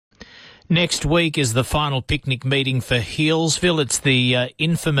Next week is the final picnic meeting for Healesville. It's the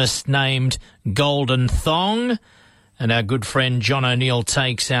infamous named Golden Thong. And our good friend John O'Neill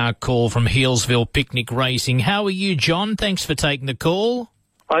takes our call from Healesville Picnic Racing. How are you, John? Thanks for taking the call.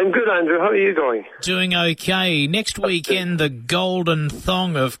 I'm good, Andrew. How are you going? Doing okay. Next weekend, the Golden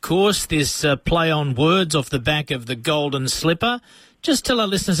Thong, of course. This play on words off the back of the Golden Slipper. Just tell our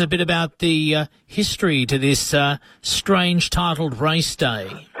listeners a bit about the history to this strange titled race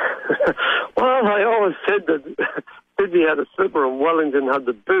day. Well, I always said that Sydney had a slipper and Wellington had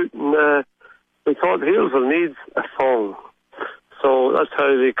the boot, and we thought Healesville needs a thong. So that's how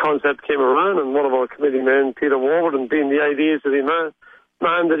the concept came around, and one of our committee men, Peter Warburton, being the ideas of the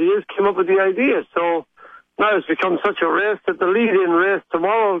man that he is, came up with the idea. So now it's become such a race that the lead-in race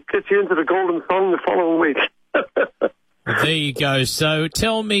tomorrow gets you into the Golden Thong the following week. There you go. So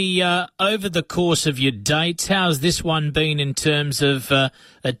tell me, over the course of your dates, how's this one been in terms of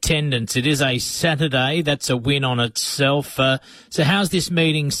attendance? It is a Saturday. That's a win on itself. So how's this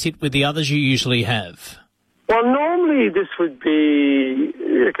meeting sit with the others you usually have? Well, normally this would be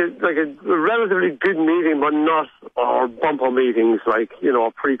like a relatively good meeting, but not our bumper meetings, like,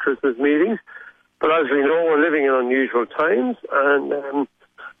 our pre-Christmas meetings. But as we know, we're living in unusual times, and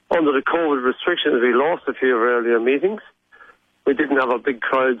under the COVID restrictions, we lost a few of our earlier meetings. We didn't have our big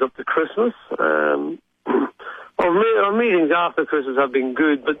crowds up to Christmas. Our meetings after Christmas have been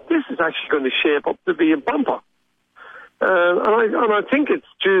good, but this is actually going to shape up to be a bumper. And I think it's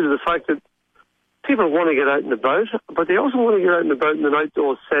due to the fact that people want to get out and about, but they also want to get out and about in an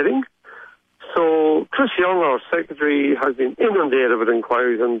outdoor setting. So Chris Young, our secretary, has been inundated with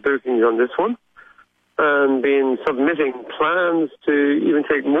inquiries and bookings on this one, and been submitting plans to even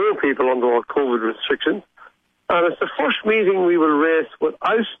take more people under our COVID restrictions. And it's the first meeting we will race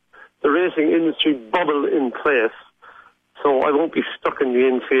without the racing industry bubble in place. So I won't be stuck in the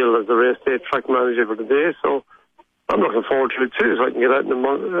infield as the race day track manager for the day. So I'm looking forward to it too, so I can get out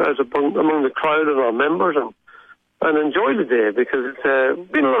among the crowd and our members and enjoy the day, because it's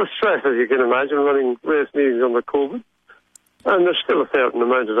been a lot of stress, as you can imagine, running race meetings under COVID. And there's still a certain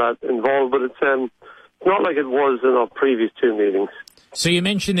amount of that involved, but it's not like it was in our previous two meetings. So you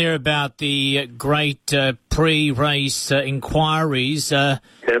mentioned there about the great pre-race inquiries. Yep.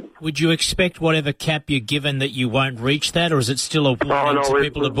 Would you expect whatever cap you're given that you won't reach that, or is it still a warning to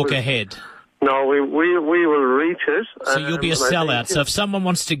people to book ahead? No, we will reach it. So you'll be a sellout. So if someone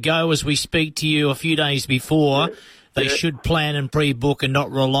wants to go as we speak to you a few days before, they should plan and pre-book and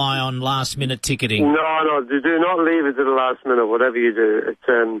not rely on last-minute ticketing. No, do not leave it to the last minute, whatever you do.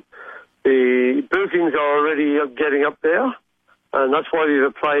 It's, the bookings are already getting up there, and that's why we've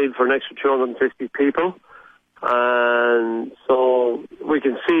applied for an extra 250 people. And so we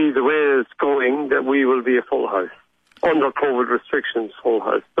can see the way it's going that we will be a full house. Under COVID restrictions, full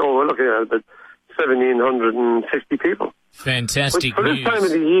house. So we're looking at about 1,750 people. Fantastic Which for news. this time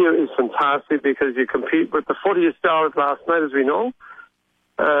of the year is fantastic, because you compete with the footy that started last night, as we know.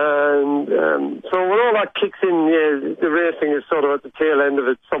 And so when all that kicks in, the racing is sort of at the tail end of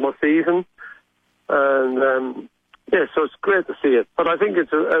its summer season. And so it's great to see it. But I think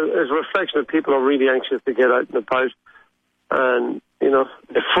it's a reflection that people are really anxious to get out and about. And,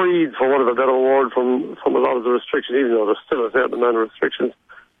 freed, for want of a better word, from a lot of the restrictions, even though there's still a certain amount of restrictions.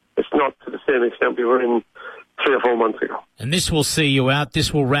 It's not to the same extent we were in 3 or 4 months ago. And this will see you out.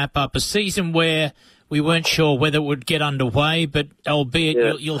 This will wrap up a season where we weren't sure whether it would get underway, but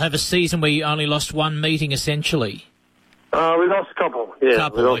albeit you'll have a season where you only lost one meeting, essentially. We lost a couple, yeah.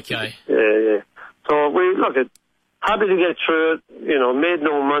 Okay. Yeah. So happy to get through it, made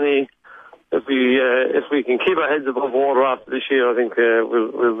no money. If we can keep our heads above water after this year, I think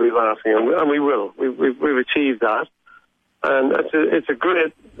we'll be laughing, and we will. We've achieved that, and it's a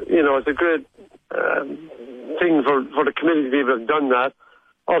great thing for the committee to be able to have done that.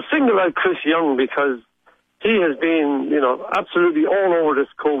 I'll single out Chris Young, because he has been absolutely all over this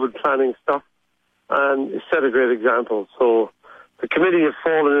COVID planning stuff, and set a great example. So the committee has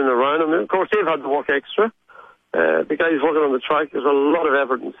fallen in around him. Of course, they've had to work extra. The guys working on the track, there's a lot of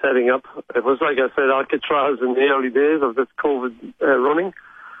effort in setting up. It was, like I said, Alcatraz in the early days of this COVID running.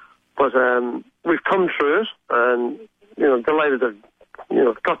 But we've come through it, and, delighted to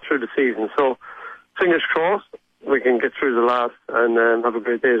have got through the season. So fingers crossed we can get through the last and have a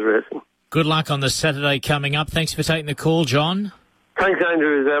great day's racing. Good luck on the Saturday coming up. Thanks for taking the call, John. Thanks,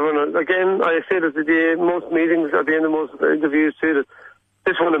 Andrew, as ever. Again, I say this at most meetings, at the end of most interviews too, that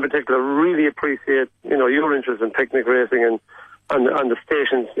this one in particular, really appreciate, your interest in picnic racing and the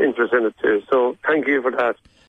station's interest in it too. So thank you for that.